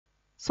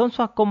សូម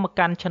ស្វាគមន៍មក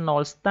កាន់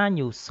Channel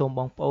StarNews សូមប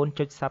ងប្អូន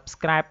ចុច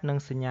Subscribe និង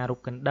សញ្ញារូប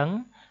កណ្ដឹង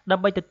ដើ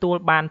ម្បីទទួល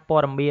បានព័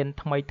ត៌មាន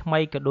ថ្មី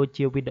ៗក៏ដូច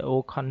ជាវីដេអូ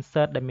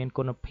Concert ដែលមាន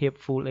គុណភាព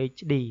Full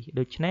HD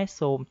ដូច្នេះ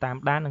សូមតាម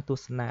ដាននិងទ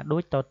ស្សនាដូ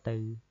ចតទៅ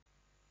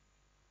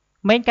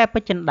មេងកែពេ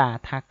ជ្រចិន្តា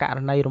ថាករ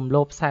ណីរំ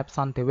លោភខ្សែស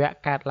ន្តិវៈ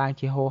កើតឡើង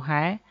ជាហូរ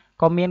ហែ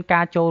ក៏មាន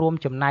ការចូលរួម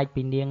ចំណែក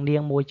ពីនា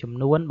ងមួយចំ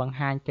នួនបង្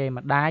ហាញកេរ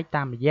ម្ដាយ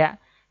តាមរយៈ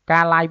កា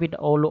រ live វីដេ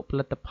អូលក់ផ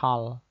លិតផ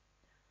ល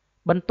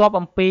បន្ទាប់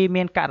អំពី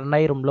មានករ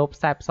ណីរំលោភ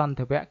ខ្សែសន្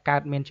តិវៈកើ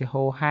តមានជា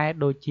ហូរហែ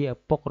ដូចជាឪ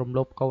ពុករំ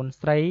លោភកូន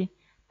ស្រី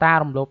តា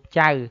រំលោភ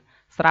ចៅ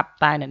ស្រាប់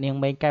តែអ្នកនាង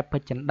មេងកែពេ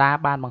ជ្រចិន្តា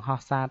បានបង្ហោះ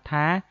សារ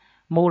ថា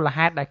មូល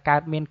ហេតុដែលកើ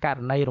តមានករ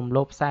ណីរំ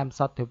លោភខ្សែ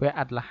សន្តិវៈ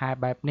ឥតលះហែ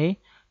បែបនេះ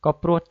ក៏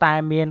ព្រោះតែ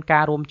មាន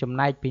ការរួមចំ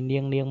ណែកពីនា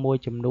ងមួយ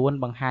ចំនួន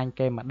បង្ហាញ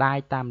កេរម្ដាយ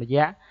តាមរ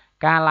យៈ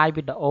ការ live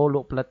វីដេអូល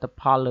ក់ផលិត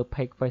ផលលើ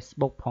page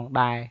Facebook ផង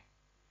ដែរ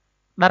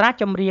តារា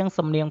ចម្រៀង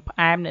សំនៀងផ្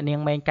អែមអ្នកនាង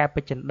មេងកែ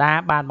ពេជ្រចិន្តា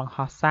បានបង្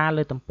ហោះសារ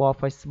លើទំព័រ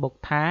Facebook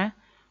ថា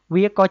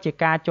វាក៏ជា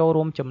ការចូល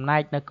រួមចំណែ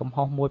កនៅកំ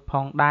ហុសមួយផ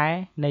ងដែរ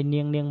នៃ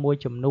នាងមួយ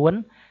ចំនួន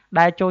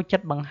ដែលចូលចិ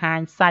ត្តបង្ហាញ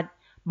សាច់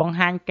បង្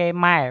ហាញកេរ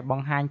ម៉ែប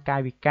ង្ហាញកា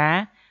យវិការ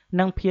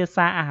និងភា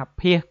សាអាហ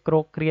ភាសគ្រោ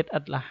កគ្រាតឥ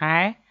តលះហែ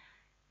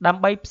ដើ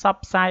ម្បីផ្សព្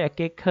វផ្សាយឲ្យ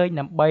គេឃើញ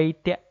ដើម្បី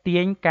ទាក់ទា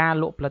ញការ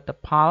លក់ផលិត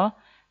ផល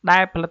ដែ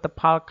លផលិត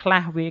ផលខ្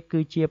លះវាគឺ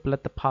ជាផលិ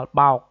តផល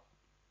បោក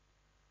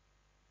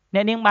អ្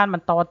នកនាងបានប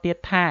ន្តទៀត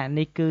ថា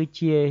នេះគឺ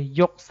ជា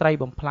យុគស្រី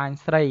បំផ្លាញ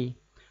ស្រី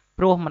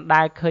ព្រោះមិន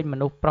ដែលឃើញម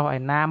នុស្សប្រុសឯ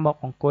ណាមក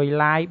អង្គុយ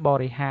ឡាយប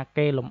រិហា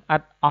គេលំអិ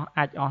តអស់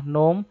អាចអស់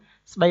នោម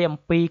ស្ដីអំ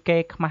ពីគេ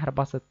ខ្មាស់រប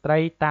ស់ស្ត្រី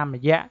តាមរ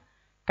យៈ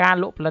ការ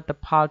លក់ផលិត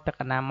ផលទឹក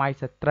អនាម័យ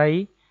ស្ត្រី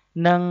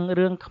និង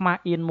រឿងខ្មាស់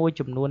អៀនមួយ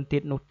ចំនួនទៀ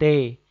តនោះទេ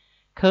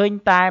ឃើញ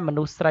តែម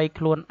នុស្សស្រី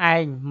ខ្លួនឯ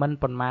ងមិន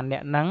ប៉ុន្មានអ្ន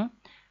កនឹង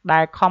ដែ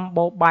លខំ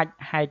បោបាច់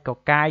ហែកក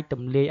កាយទ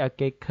ម្លាយឲ្យ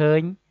គេឃើ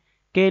ញ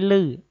គេឮ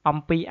អំ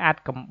ពីអាច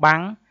កំបាំ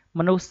ង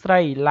មនុស្សស្រី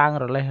ឡើង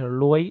រលេះរ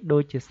លួយដូ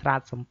ចជាស្រា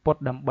តសម្ពុត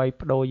ដើម្បី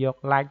បដូរយក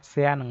like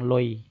share និង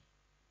លុយ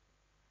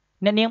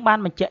អ្នកនាងបាន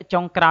បញ្ជាក់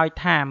ចុងក្រោយ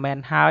ថាមែន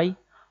ហើយ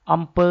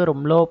អំពើ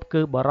រំលោភ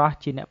គឺបរិសុទ្ធ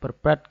ជាអ្នកប្រ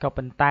ព្រឹត្តក៏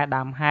ប៉ុន្តែ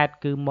ដើមហេតុ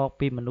គឺមក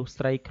ពីមនុស្ស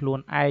ស្រីខ្លួន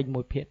ឯង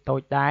មួយភាគតូ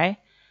ចដែរ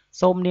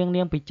សូមនា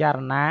ងពិចារ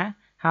ណា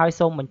ហើយ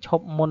សូមបញ្ឈ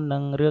ប់មុននឹ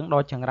ងរឿង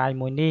ដ៏ចង្រៃ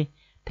មួយនេះ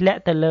ធ្លា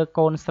ក់ទៅលើ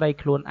កូនស្រី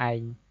ខ្លួនឯ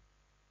ង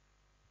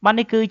បាទ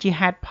នេះគឺជា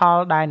ហេតុផល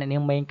ដែលអ្នកនា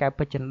ងមេងកែ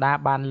ពេជ្រចិន្តា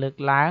បានលើក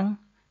ឡើង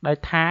ដោយ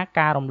ថា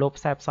ការរំលោភ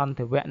ខ្សែសន្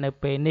តិវៈនៅ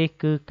ពេលនេះ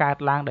គឺកើត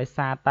ឡើងដោយ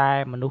សារតែ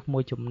មនុស្សមួ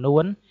យចំនួ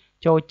ន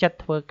ចូលចិត្ត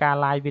ធ្វើការ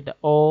live វីដេ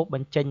អូប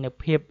ញ្ចេញនូវ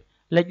ភាព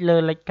លេចលើ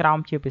លេចក្រោម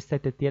ជាពិសេស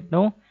ទៅទៀត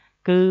នោះ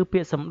គឺពា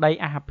ក្យសម្ដី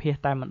អាហភាស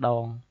តែម្ដ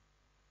ង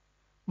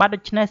បាទដូ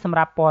ច្នេះសម្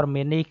រាប់ព័ត៌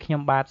មាននេះខ្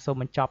ញុំបាទសូម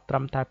បញ្ចប់ត្រឹ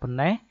មតែប៉ុណ្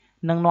ណេះ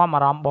នឹងនាំអា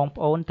រម្មណ៍បង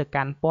ប្អូនទៅ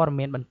កាន់ព័ត៌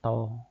មានបន្ត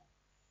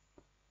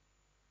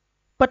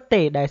ពិត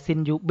ទេដែលស៊ីន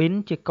យូប៊ីន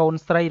ជាកូន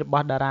ស្រីរប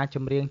ស់តារាច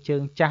ម្រៀងជើ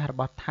ងចាស់រ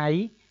បស់ថៃ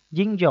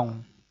យីងយ៉ុង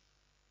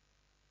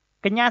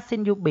កញ្ញាស៊ី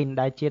នយូប៊ីន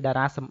ដែលជាតា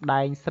រាសម្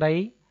ដែងស្រី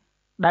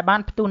ដែលបា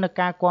នផ្ទុះនូវ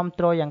ការគាំ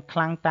ទ្រយ៉ាងខ្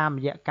លាំងតាម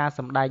រយៈការស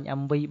ម្ដែង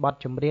MV បទ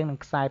ចម្រៀងនិង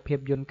ខ្សែភាព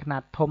យន្តខ្នា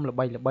តធំល្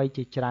បីៗ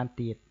ជាច្រើន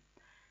ទៀត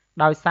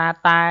ដោយសារ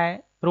តែ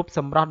រូបស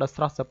ម្រស់ដ៏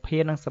ស្រស់សោភា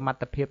និងសមត្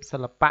ថភាពសិ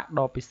ល្បៈ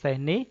ដ៏ពិសេស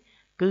នេះ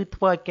គឺ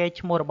ធ្វើឲ្យកេរ្តិ៍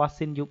ឈ្មោះរបស់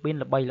ស៊ីនយូប៊ីន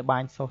ល្បីល្បា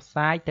ញសុស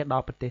សាយទៅដ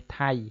ល់ប្រទេស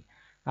ថៃ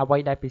អ្វី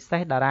ដែលពិសេ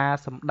សតារា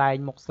សម្ដែង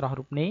មុខស្រស់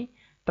រូបនេះ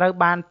ត្រូវ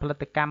បានផលិ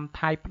តកម្ម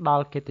ថៃផ្ដ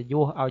ល់កិត្តិយ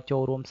សឲ្យចូ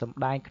លរួមសម្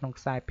ដែងក្នុង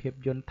ខ្សែភាព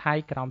យន្តថៃ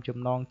ក្រោមចំ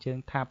ណងជើង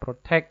ថា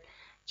Protect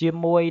ជា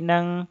មួយនឹ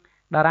ង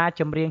តារា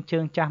ចម្រៀងជើ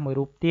ងចាស់មួយ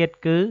រូបទៀត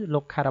គឺលោ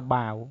កខារ៉ា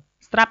បាវ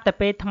ស្រាប់តែ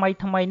ពេលថ្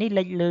មីនេះ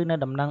លេចលឺនៅ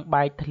ដំណឹង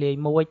បែកធ្លាយ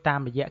មួយតាម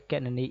រយៈគ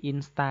ណនី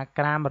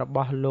Instagram រប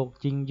ស់លោក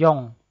ជីងយ៉ុង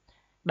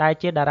ដែល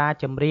ជាតារា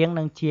ចម្រៀង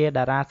និងជា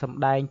តារាសម្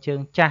ដែងជើ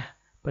ងចាស់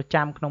ប្រ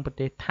ចាំក្នុងប្រ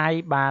ទេសថៃ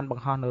បានប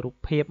ង្ហោះនូវរូប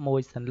ភាពមួ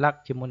យសន្លឹក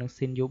ជាមួយនឹង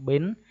ស៊ីនយូប៊ី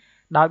ន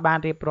ដោយបាន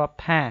រៀបរាប់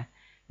ថា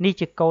នេះ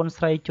ជាកូន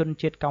ស្រីជន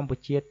ជាតិកម្ពុ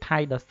ជាថៃ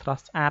ដ៏ស្រ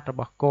ស់ស្អាតរ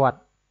បស់គាត់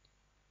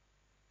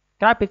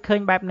ក្រោយពីឃើញ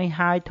បែបនេះ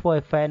ហើយធ្វើ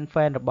ឲ្យ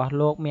fan របស់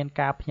លោកមាន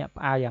ការភ្ញាក់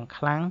ផ្អើលយ៉ាង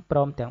ខ្លាំងព្រ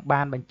មទាំង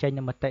បានបញ្ចេញ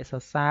នូវមតិស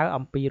រសើរ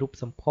អំពីរូប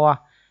សម្ផស្ស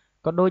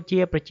ក៏ដូចជា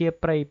ប្រជា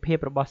ប្រិយភាព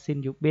របស់ស៊ីន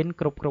យូប៊ីន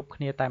គ្រប់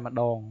គ្នាតែម្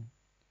ដង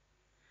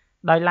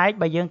ដោយឡែក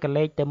បើយើងក៏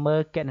លេខទៅមើ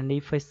លគណនី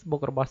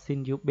Facebook របស់ស៊ីន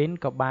យូប៊ីន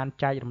ក៏បាន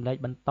ចែករំលែក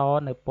បន្ត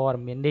នៅព័ត៌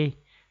មាននេះ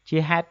ជា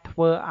ហេតុធ្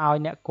វើឲ្យ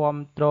អ្នកគាំ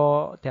ទ្រ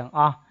ទាំង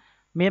អស់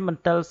មានម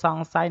ន្ទិលស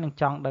ង្ស័យនិង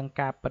ចង់ដឹង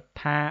ការពិត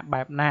ថា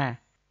បែបណា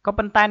ក៏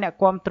ប៉ុន្តែអ្នក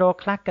គាំទ្រ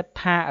ខ្លះគិត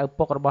ថាឪ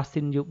ពុករបស់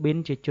ស៊ីនយូប៊ីន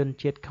ជាជន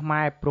ជាតិខ្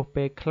មែរព្រោះ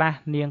ពេលខ្លះ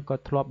នាងក៏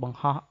ធ្លាប់បង្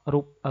ហោះរូ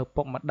បឪ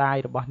ពុកម្ដាយ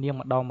របស់នាង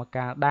ម្ដងម្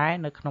កាលដែរ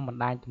នៅក្នុងប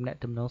ណ្ដាញទំនាក់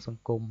ទំនងស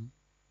ង្គម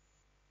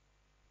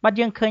បាទ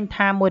យើងឃើញ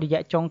ថាមួយរ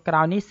យៈចុងក្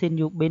រោយនេះស៊ីន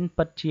យូប៊ីន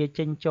ពិតជា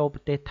ចេញចូលប្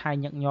រទេសថៃ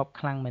ញឹកញាប់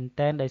ខ្លាំងមែន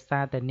ទែនដោយសា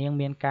រតែនាង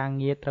មានការ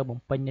ងារត្រូវបំ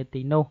ពេញនៅ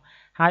ទីនោះ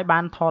ហើយបា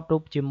នថតរូ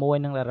បជាមួយ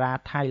នឹងតារា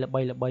ថៃល្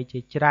បីៗជា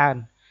ច្រើន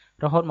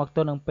រហូតមកទ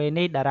ល់នឹងពេល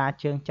នេះតារា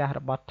ជើងចាស់រ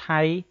បស់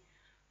ថៃ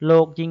លោ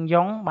កជីង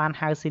យ៉ុងបាន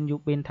ហៅស៊ីនយូ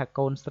ប៊ីនថា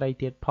កូនស្រី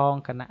ទៀតផង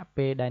គណៈ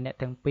ពេលដែលអ្នក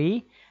ទាំងពីរ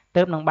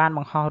ទើបនឹងបានប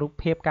ង្ហោះរូប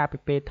ភាពកាលពី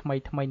ពេលថ្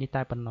មីនេះ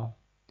តែប៉ុណ្ណោះ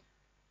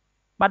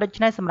បាទដូ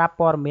ច្នេះសម្រាប់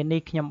ព័ត៌មាន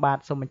នេះខ្ញុំបាទ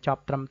សូមបញ្ចប់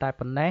ត្រឹមតែ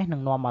ប៉ុណ្ណេះនឹ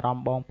ងនាំអារម្ម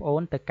ណ៍បងប្អូ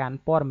នទៅកាន់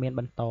ព័ត៌មាន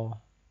បន្ត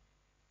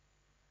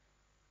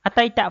អ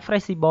តីត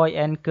Fresh Boy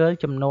and Girl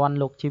ចំនួន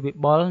លោកជីវិ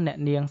បុលអ្នក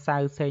នាងសៅ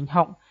សេង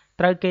ហុក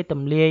ត្រូវគេទ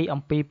ម្លាយ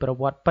អំពីប្រ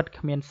វត្តិពិត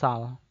គ្មានស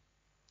ល់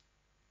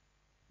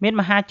មាន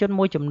មហាជន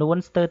មួយចំនួន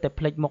ស្ទើរតែ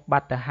ភ្លេចមុខបា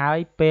ត់ទៅហើយ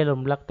ពេល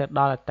រំលឹកទៅ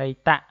ដល់អតី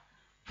ត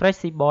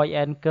Fresh Boy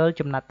and Girl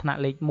ចំណាត់ថ្នាក់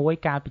លេខ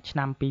1កាលពីឆ្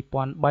នាំ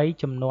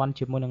2003ចំនួន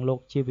ជាមួយនឹងលោក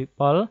ជីវិ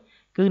បុល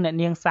គឺអ្នក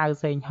នាងសៅ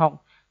សេងហុក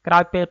ក្រោ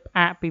យពេលផ្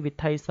អាកពីវិ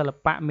ថីសិល្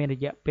បៈមានរ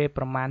យៈពេល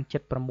ប្រមាណ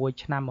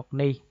76ឆ្នាំមក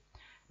នេះ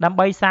ដើម្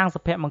បីសាងសុ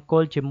ភមង្គ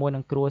លជាមួយនឹ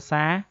ងគ្រួ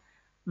សារ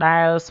ដែ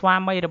លស្វា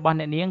មីរបស់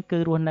អ្នកនាងគឺ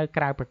រស់នៅ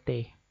ក្រៅប្រទេ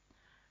ស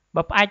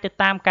បើផ្អែកទៅ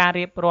តាមការ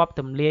រៀបរាប់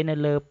ទម្លាយនៅ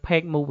លើ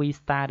page Movie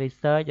Star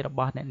Research រប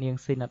ស់អ្នកនាង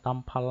ស៊ីនឧត្តម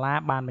ផល្លា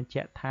បានបញ្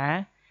ជាក់ថា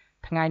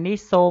ថ្ងៃនេះ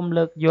សូម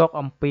លើកយក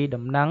អំពី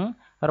ដំណឹង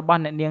របស់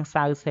អ្នកនាង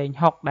សៅសេង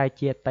ហុកដែល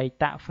ជាអតី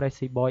ត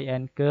Fresh Boy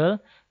and Girl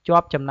ជា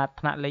ប់ចំណាត់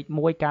ថ្នាក់លេខ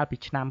1កាលពី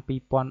ឆ្នាំ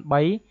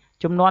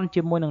2003ចំនួន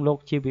ជាមួយនឹងលោក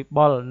ជីវិ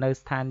បុលនៅ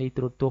ស្ថានីយ៍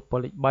ទូរទស្សន៍ប៉ូ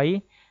លីស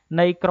3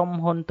នៃក្រុម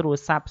ហ៊ុនទូរ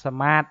ស័ព្ទស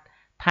មាត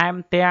ថែម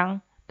ទាំង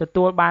ទ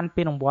ទួលបាន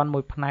ពានរង្វាន់មួ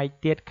យផ្នែក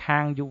ទៀតខា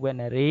ងយុវ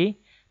នារី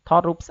ថ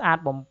តរូបស្អាត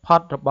បំផុត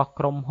របស់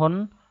ក្រុមហ៊ុន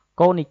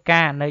កូនី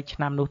កានៅឆ្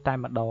នាំនោះតែ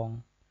ម្ដង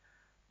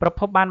ប្រភ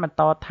ពបានបន្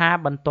តថា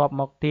បន្ទាប់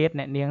មកទៀត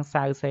អ្នកនាង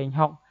សៅសេង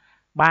ហុក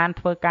បាន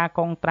ធ្វើការ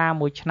កងត្រា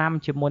មួយឆ្នាំ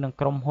ជាមួយនឹង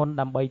ក្រុមហ៊ុន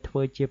ដើម្បីធ្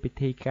វើជាពិ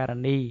ធីការ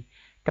នី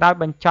ក្រោយ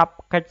បញ្ចប់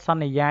កិច្ចស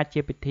ន្យា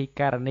ជាពិធី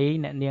ការនី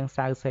អ្នកនាង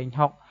សៅសេង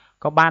ហុក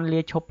ក៏បានលា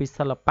ឈប់ពី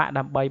សិល្បៈ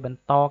ដើម្បីបន្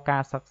តកា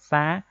រសិក្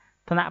សា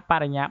ថ្នាក់ប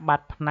រិញ្ញាប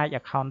ត្រផ្នែក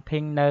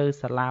Accounting នៅ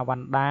សាលាវ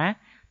ណ្ណដា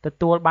ទ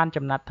ទួលបាន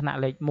ចំណាត់ថ្នាក់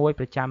លេខ1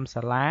ប្រចាំ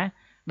សាលា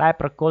ដែល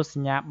ប្រគល់ស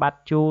ញ្ញាបត្រ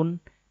ជូន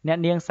អ្នក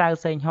នាងសៅ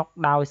សេងហុក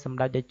ដោយសម្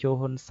ដេចតេជោ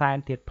ហ៊ុនសែន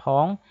ទៀតផ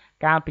ង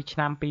កាលពីឆ្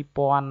នាំ2005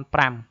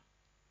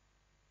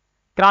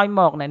ក្រោយ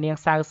មកអ្នកនាង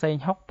សៅសេង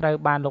ហុកត្រូវ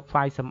បានលោកហ្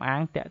វាយសំអា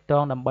ងតាក់ទ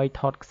ងដើម្បី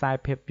ថតខ្សែ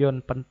ភាពយន្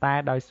តប៉ុន្តែ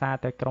ដោយសារ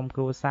តែក្រុម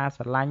គ្រួសារ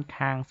ស្រឡាញ់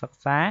ខាងសិក្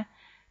សា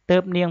ទើ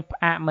បនាងផ្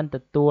អាកមិនទ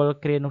ទួល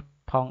គ្រានោះ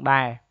ផង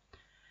ដែរ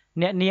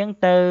អ្នកនាង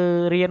ទៅ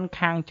រៀន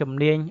ខាងជំ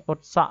នាញឧត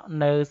សក់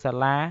នៅសា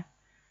លា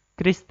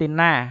គ្រីស្ទី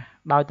ណា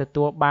ដោយទ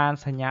ទួលបាន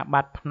សញ្ញាប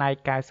ត្រផ្នែក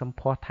កែសម្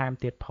ផស្សថែម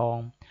ទៀតផង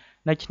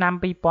នៅឆ្នាំ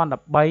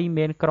2013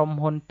មានក្រុម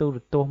ហ៊ុនទូរ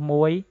ទស្សន៍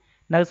មួយ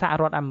នៅសហ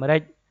រដ្ឋអាមេរិ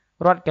ក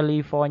រដ្ឋកាលី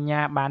ហ្វ័រ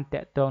ញ៉ាបានតា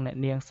ក់ទងអ្នក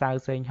នាងសៅ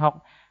សេងហុក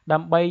ដើ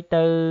ម្បី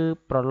ទៅ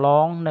ប្រឡ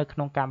ងនៅក្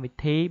នុងកម្មវិ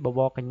ធីបវ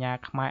រកញ្ញា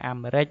ខ្មែរអា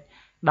មេរិក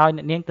ដោយ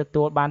អ្នកនាងទ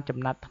ទួលបានចំ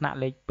ណាត់ថ្នាក់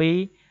លេខ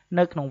2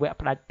នៅក្នុងវគ្គ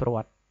ផ្ដាច់ព្រា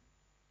ត់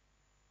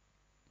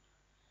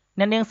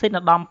អ្នកនាងស៊ីន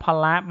ឧត្តមផ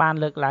ល្លាបាន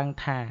លើកឡើង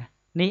ថា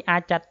នេះអា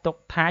ចចាត់ទុក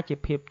ថាជា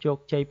ភាពជោគ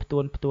ជ័យផ្ទួ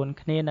ន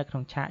គ្នានៅក្នុ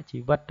ងឆាកជី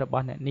វិតរប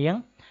ស់អ្នកនាង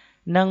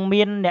និង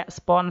មានអ្នក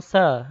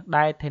sponsor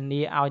ដែលធា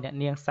នាឲ្យអ្នក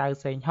នាងសៅ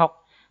សេងហុក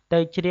ទៅ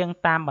ច្រៀង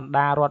តាមបណ្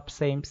ដារដ្ឋផ្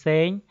សេ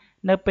ង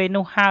នៅពេល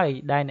នោះហើយ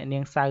ដែលអ្នកនា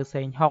ងសៅ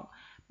សេងហុក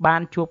បា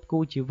នជួបគូ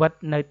ជីវិត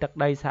នៅទឹក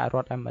ដីសហរ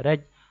ដ្ឋអាមេរិក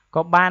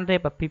ក៏បានរៀ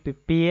បអាពាហ៍ពិ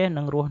ពាហ៍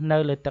និងរស់នៅ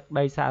លើទឹក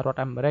ដីសហរដ្ឋ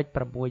អាមេរិក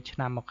6ឆ្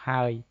នាំមក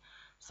ហើយ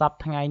សប្តា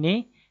ហ៍ថ្ងៃនេះ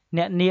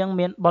អ្នកនាង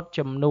មានបុត្រ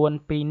ចំនួន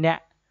2នា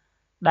ក់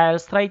ដែល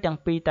ស្រីទាំង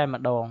ពីរតែ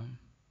ម្ដង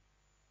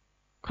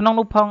ក្នុង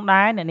នោះផង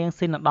ដែរអ្នកនាង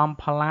ស៊ីនឧត្តម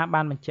ផល្លា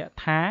បានបញ្ជាក់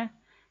ថា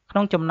ក្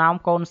នុងចំណោម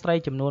កូនស្រី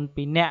ចំនួន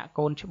2នាក់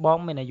កូនច្បង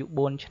មានអាយុ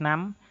4ឆ្នាំ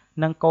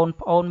និងកូន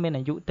ប្អូនមាន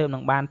អាយុទើបនឹ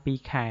ងបាន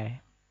2ខែ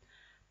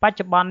បច្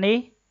ចុប្បន្ននេះ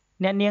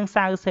អ្នកនាង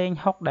សៅសេង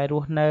ហុកដែលរ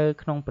ស់នៅ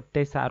ក្នុងប្រ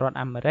ទេសសហរដ្ឋ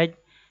អាមេរិក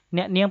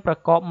អ្នកនាងប្រ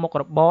កបមុខ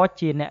របរ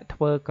ជាអ្នកធ្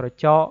វើក្រ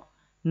ចក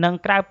និង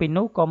ក្រៅពី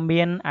នោះក៏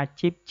មានអា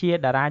ជីពជា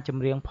តារាច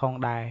ម្រៀងផង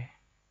ដែរ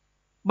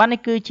បាទនេះ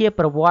គឺជា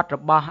ប្រវត្តិរ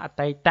បស់អ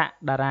តីត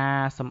តារា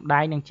សម្ដែ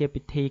ងនិងជា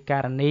ពិធីកា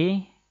រនី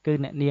គឺ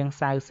អ្នកនាង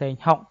សៅសេង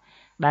ហុក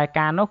ដែល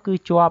កាលនោះគឺ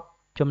ជាប់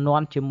ចំនួ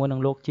នជាមួយនឹ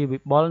ងលោកជីវិ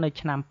បុលនៅ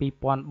ឆ្នាំ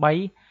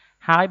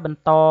2003ហើយបន្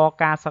ត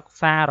ការសិក្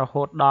សារ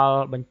ហូតដល់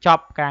បញ្ច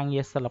ប់ការងា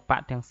រសិល្បៈ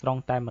ទាំងស្រុង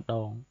តែម្ដ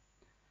ង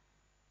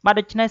បាទ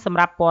ដូច្នេះសម្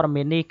រាប់ព័ត៌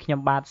មាននេះខ្ញុំ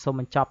បាទសូម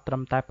បញ្ចប់ត្រឹ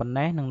មតែប៉ុណ្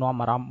ណេះនឹងនាំ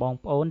អារម្មណ៍បង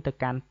ប្អូនទៅ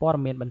កាន់ព័ត៌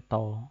មានបន្ត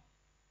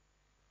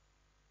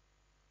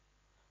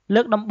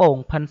លើកដំបូង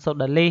ផិនសូ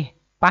ដាលីស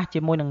ប៉ះជា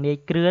មួយនឹងនាយ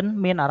គ្រឿន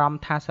មានអារម្ម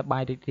ណ៍ថាសប្បា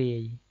យរីករា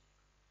យ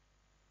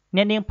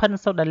អ្នកនាងផិន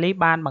សូដាលី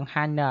បានបង្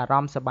ហាញនូវអារ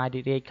ម្មណ៍សប្បាយ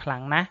រីករាយខ្លាំ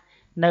ងណាស់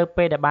នៅ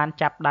ពេលដែលបាន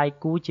ចាប់ដៃ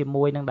គូជា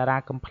មួយនឹងតារា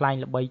កំប្លែង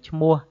ល្បីឈ្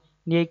មោះ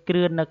នាយគ្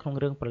រឿននៅក្នុង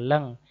រឿងព្រលឹ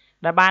ង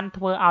ដែលបាន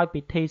ធ្វើឲ្យ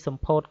ពិធីស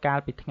ម្ពោធកាល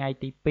ពីថ្ងៃ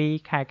ទី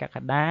2ខែកក្ក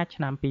ដា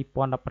ឆ្នាំ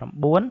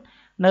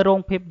2019នៅរោង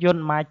ភាពយន្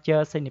ត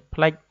Major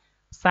Cineplex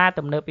ផ្សារ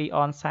ទំនើបអ៊ីអ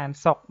នសែន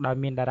សុខដោយ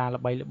មានតារា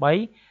ល្បី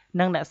ៗ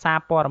និងអ្នកសារ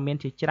ព័ត៌មាន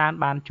ជាច្រើន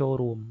បានចូល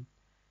រួម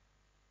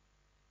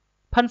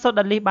ផិនសូ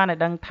ដាលីសបានឲ្យ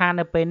ដឹងថា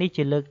នៅពេលនេះ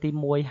ជាលើកទី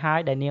1ហើយ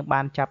ដែលនាង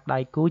បានចាប់ដៃ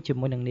គូជា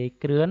មួយនឹងនាយ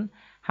គ្រឿន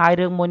ហើយ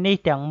រឿងមួយនេះ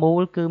ទាំងមូ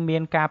លគឺមា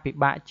នការពិ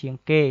បាកជាង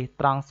គេ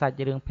ត្រង់សាច់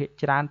រឿងភាគ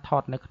ច្រើនថ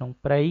តនៅក្នុង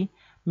ព្រៃ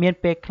មាន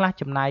ពេលខ្លះ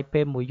ចំណាយ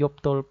ពេលមួយយប់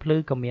ទល់ភ្លឺ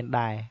ក៏មាន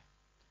ដែរ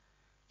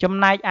ចំ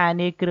ណែកឯ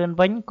នាយគ្រឿន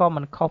វិញក៏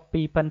មិនខុស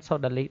ពីផិនសូ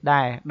ដាលីស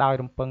ដែរដោយ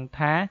រំពឹង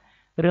ថា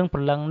រឿងព្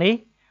រលឹងនេះ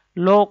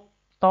លោក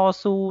ត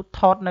ស៊ូថ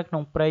តនៅក្នុ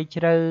ងព្រៃ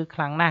ជ្រៅខ្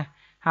លាំងណាស់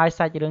ហើយ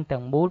សាច់រឿង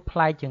ទាំងមូលប្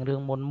លែកជាងរឿ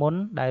ងមុន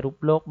ដែលរូប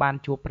លោកបាន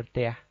ជួបប្រ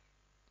ទះ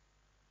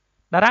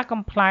តារា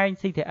កំប្លែង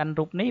CTN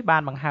រូបនេះបា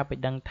នបង្ហើបឲ្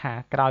យដឹងថា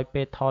ក្រោយ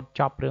ពេលថត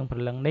ចប់រឿងព្រ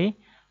លឹងនេះ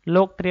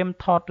លោកត្រៀម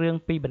ថតរឿង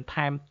ពីរបន្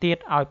ថែមទៀត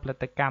ឲ្យផលិ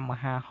តកម្មម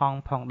ហាហង្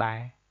សផងដែរ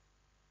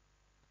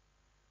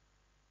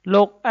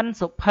លោកអិន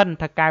សុផិន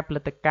ថកែផ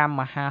លិតកម្ម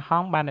មហាហ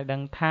ង្សបានឲ្យដឹ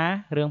ងថា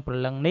រឿងព្រ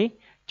លឹងនេះ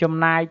ចំ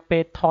ណាយពេ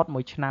លថតមួ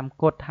យឆ្នាំ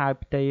គត់ហើយ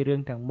ផ្ទៃរឿ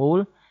ងទាំងមូល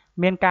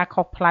មានការ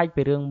ខុសប្លែក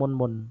ពីរឿងមុន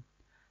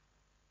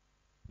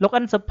លោក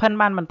អិនសុផិន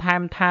បានបន្ថែ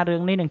មថារឿ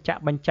ងនេះនឹងចា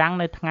ក់បញ្ចាំង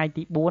នៅថ្ងៃ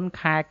ទី4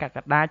 ខែកក្ក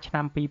ដាឆ្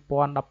នាំ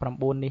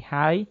 2019 នេះ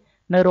ហើយ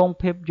នៅរោង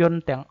ភាពយន្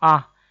តទាំងអ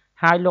ស់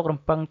ហើយលោករំ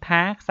ពឹង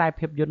ថាខ្សែ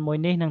ភាពយន្តមួយ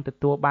នេះនឹងទ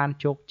ទួលបាន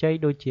ជោគជ័យ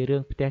ដូចជារឿ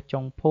ងផ្ទះចុ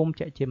ងភូមិ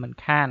ជាក់ជាមិន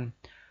ខាន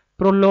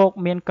ព្រោះលោក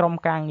មានក្រុម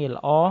ការងារ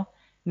ល្អ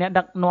អ្នក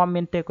ដឹកនាំ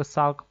មានទេពកោស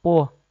ល្យខ្ព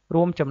ស់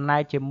រួមចំណែ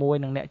កជាមួយ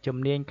នឹងអ្នកជំ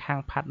នាញខាង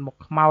ផាត់មុខ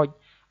ខ្មោច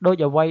ដូច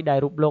អ្វីដែល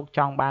រូបលោកច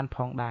ង់បានផ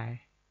ងដែរ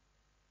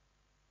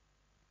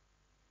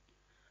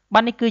បា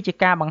ទនេះគឺជា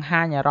ការបង្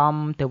ហាញអារម្ម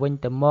ណ៍ទៅវិញ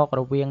ទៅមក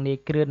រវាងនាយ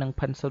គ្រឿននិង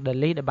ផិនសូដា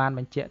លីដែលបានប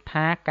ញ្ជាក់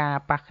ថាការ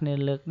ប៉ះគ្នា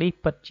លើកនេះ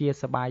ពិតជា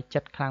សប្បាយចិ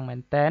ត្តខ្លាំងមែ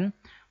នទែន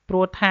ព្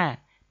រោះថា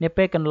នា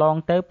ពេលកន្លង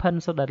ទៅផិន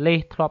សូដាលី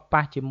ធ្លាប់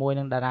ប៉ះជាមួយ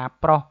នឹងតារា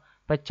ប្រុស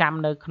ប្រចាំ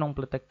នៅក្នុងផ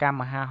លិតកម្ម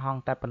មហាហង្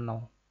សតែប៉ុណ្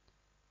ណោះ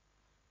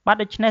បាទ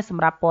ដូច្នេះស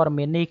ម្រាប់ព័ត៌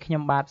មាននេះខ្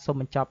ញុំបាទសូម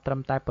បញ្ចប់ត្រឹ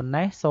មតែប៉ុណ្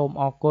ណេះសូម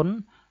អរគុណ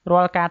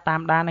រាល់ការតា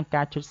មដាននិង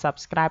ការចុច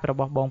Subscribe រ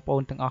បស់បងប្អូ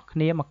នទាំងអស់គ្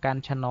នាមកកា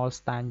ន់ Channel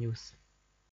StarNews